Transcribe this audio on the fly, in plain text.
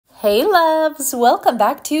Hey loves, welcome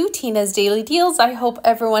back to Tina's Daily Deals. I hope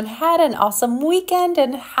everyone had an awesome weekend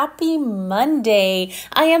and happy Monday.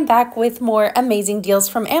 I am back with more amazing deals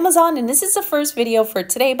from Amazon, and this is the first video for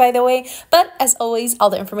today, by the way. But as always,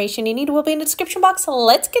 all the information you need will be in the description box. So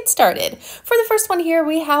let's get started. For the first one here,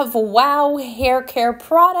 we have WOW Haircare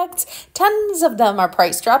products. Tons of them are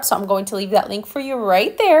price dropped, so I'm going to leave that link for you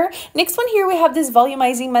right there. Next one here, we have this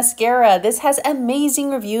Volumizing Mascara. This has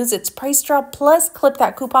amazing reviews. It's price drop plus clip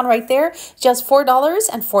that coupon right there, just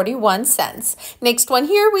 $4.41. Next one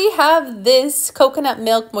here, we have this coconut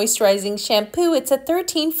milk moisturizing shampoo. It's a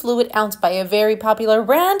 13 fluid ounce by a very popular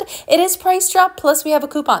brand. It is price drop plus we have a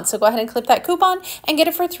coupon, so go ahead and clip that coupon and get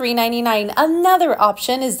it for $3.99. Another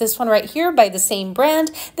option is this one right here by the same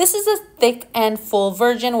brand. This is a thick and full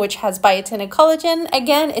version which has biotin and collagen.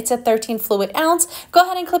 Again, it's a 13 fluid ounce. Go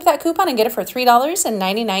ahead and clip that coupon and get it for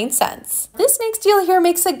 $3.99. This next deal here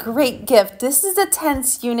makes a great gift. This is a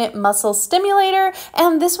tense unit muscle stimulator,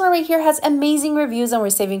 and this one right here has amazing reviews, and we're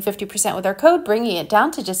saving 50% with our code, bringing it down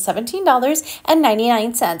to just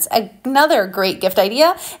 $17.99. Another great gift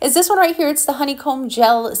idea is this one right here. It's the Honeycomb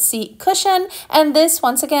gel seat cushion, and this,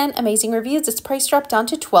 once again, amazing reviews. It's price dropped down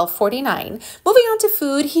to $12.49. Moving on to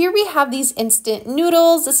food, here we have these instant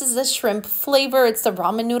noodles. This is a shrimp flavor. It's the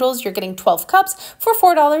ramen noodles. You're getting 12 cups for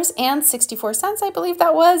 $4.64, I believe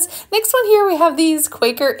that was. Next one here, we have these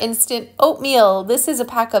Quaker instant oatmeal. This is a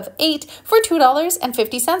pack of 8 for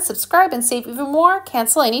 $2.50. Subscribe and save even more.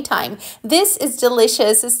 Cancel anytime. This is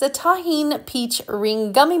delicious. It's the Tajin peach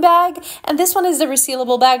ring gummy bag, and this one is the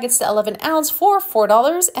resealable bag. It's the 11 ounce for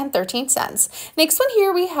 $4.13. Next one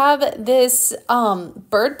here, we have this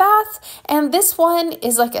Birdbath, and this one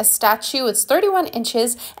is like a statue. It's 31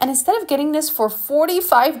 inches, and instead of getting this for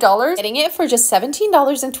 $45, getting it for just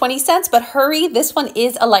 $17.20. But hurry, this one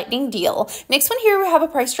is a lightning deal. Next one here, we have a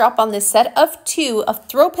price drop on this set of 2 of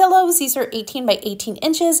throw pillows. These are 18 by 18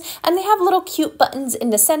 inches, and they have little cute buttons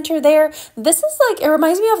in the center there. This is like, it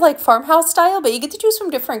reminds me of like farmhouse style, but you get to choose from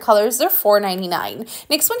different colors. They're $4.99.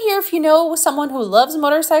 Next one here, if you know someone who loves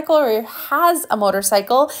motorcycle or has a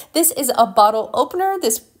motorcycle, this is a bottle opener.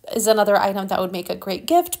 This is another item that would make a great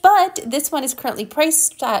gift, but this one is currently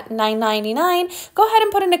priced at $9.99. Go ahead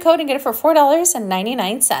and put in a code and get it for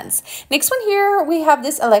 $4.99. Next one here, we have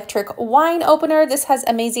this electric wine opener. This has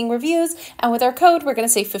amazing reviews, and with our code, we're going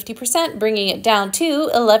to save 50%, bringing it down to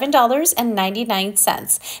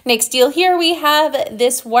 $11.99. Next deal here, we have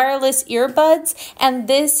this wireless earbuds, and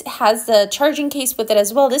this has the charging case with it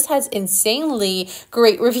as well. This has insanely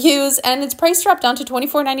great reviews, and it's price dropped down to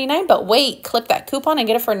 $24.99, but wait, clip that coupon and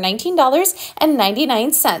get it for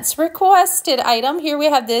 $19.99. Requested item. Here we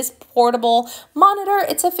have this portable monitor.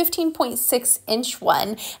 It's a 15.6 inch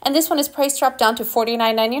one, and this one is price dropped down to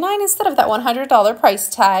 $49.99 instead of that $100 price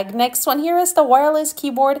tag. Next one here is the wireless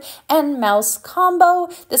keyboard and mouse combo.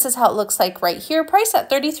 This is how it looks like right here. Price at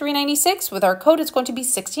 $33.96. With our code, it's going to be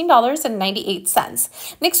 $16.98.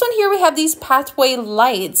 Next one here, we have these pathway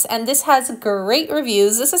lights, and this has great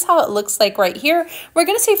reviews. This is how it looks like right here. We're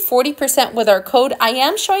going to save 40% with our code. I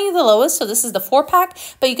am showing you the lowest, so this is the 4-pack,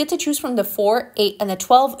 but you get to choose from the 4, 8, and the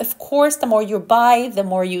 12. Of course, the more you buy, the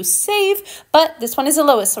more you save, but this one is the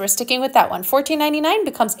lowest, so we're sticking with that one. $14.99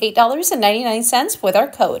 becomes $8.99 with our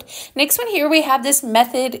code. Next one here, we have this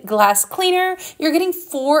Method glass cleaner. You're getting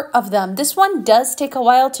 4 of them. This one does take a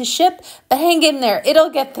while to ship, but hang in there.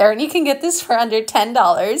 It'll get there, and you can get this for under $10.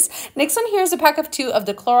 Next one here is a pack of 2 of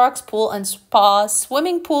the Clorox Pool and Spa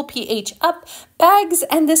Swimming Pool pH Up bags,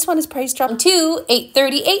 and this one is price dropped to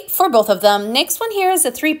 $8.38 for both of them. Next one here is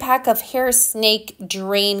a 3-pack of hair snake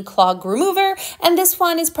drain clog remover, and this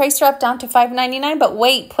one is price dropped down to $5.99, but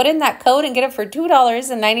wait, put in that code and get it for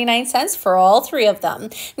 $2.99 for all 3 of them.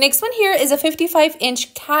 Next one here is a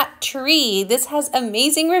 55-inch cat tree. This has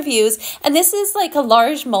amazing reviews, and this is like a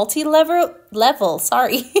large multi-level level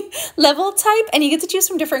type, and you get to choose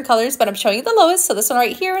from different colors, but I'm showing you the lowest, so this one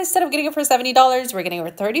right here, instead of getting it for $70, we're getting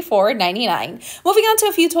it for $34.99. Moving on to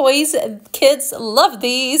a few toys. Kids love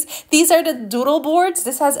these. These are the doodle boards.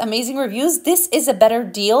 This has amazing reviews. This is a better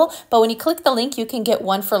deal, but when you click the link, you can get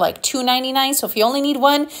one for like $2.99. So if you only need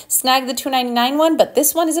one, snag the $2.99 one, but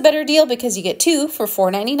this one is a better deal because you get 2 for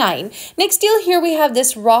 $4.99. Next deal here, we have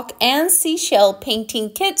this rock and seashell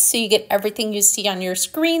painting kit, so you get everything you see on your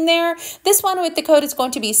screen there. This This one with the code is going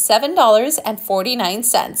to be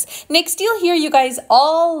 $7.49. Next deal here you guys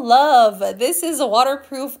all love. This is a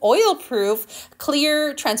waterproof, oil-proof,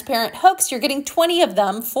 clear, transparent hooks. You're getting 20 of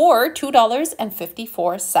them for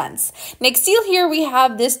 $2.54. Next deal here we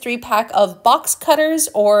have this 3-pack of box cutters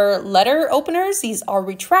or letter openers. These are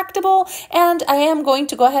retractable, and I am going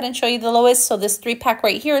to go ahead and show you the lowest. So this 3-pack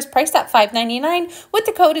right here is priced at $5.99. With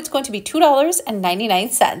the code, it's going to be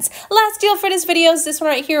 $2.99. Last deal for this video is this one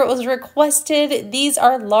right here. It was requested. These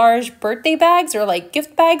are large birthday bags or like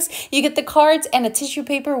gift bags. You get the cards and a tissue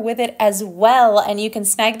paper with it as well, and you can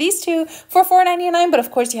snag these two for $4.99, but of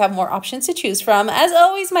course you have more options to choose from. As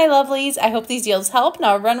always, my lovelies, I hope these deals help.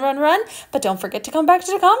 Now run, but don't forget to come back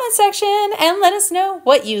to the comment section and let us know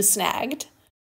what you snagged.